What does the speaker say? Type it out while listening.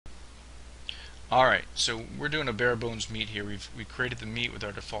Alright, so we're doing a bare bones meet here. We created the meet with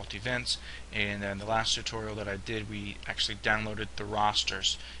our default events, and then the last tutorial that I did, we actually downloaded the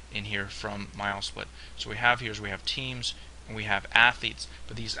rosters in here from MileSplit. So we have here is we have teams and we have athletes,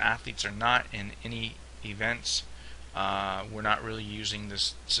 but these athletes are not in any events. We're not really using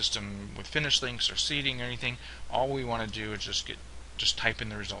this system with finish links or seeding or anything. All we want to do is just type in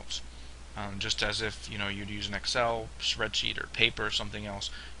the results. Just as if you'd use an Excel spreadsheet or paper or something else.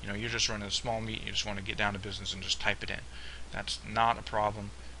 You're just running a small meet. You just want to get down to business and just type it in. That's not a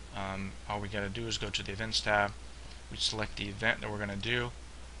problem. All we got to do is go to the Events tab. We select the event that we're going to do,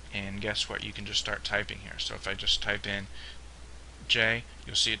 and guess what? You can just start typing here. So if I just type in J,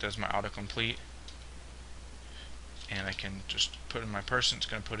 you'll see it does my autocomplete, and I can just put in my person. It's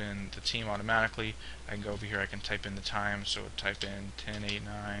going to put in the team automatically. I can go over here. I can type in the time. So type in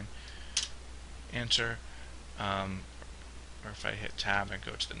 10:08:09. Enter, or if I hit tab and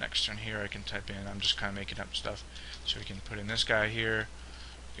go to the next one here, I can type in, I'm just kind of making up stuff, so we can put in this guy here,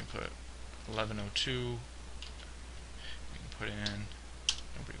 we can put 11:02, we can put in,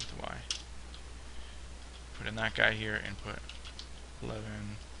 nobody with a Y, put in that guy here and put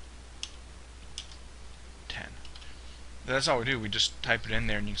 11:10. That's all we do. We just type it in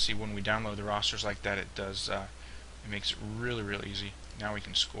there, and you can see when we download the rosters like that, it does, it makes it really, really easy. Now we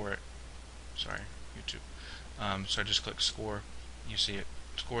can score it. Sorry, YouTube. So I just click score. You see it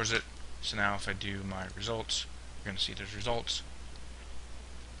scores it. So now if I do my results, you're going to see there's results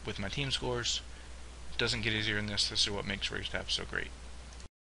with my team scores. It doesn't get easier than this. This is what makes RaceTab so great.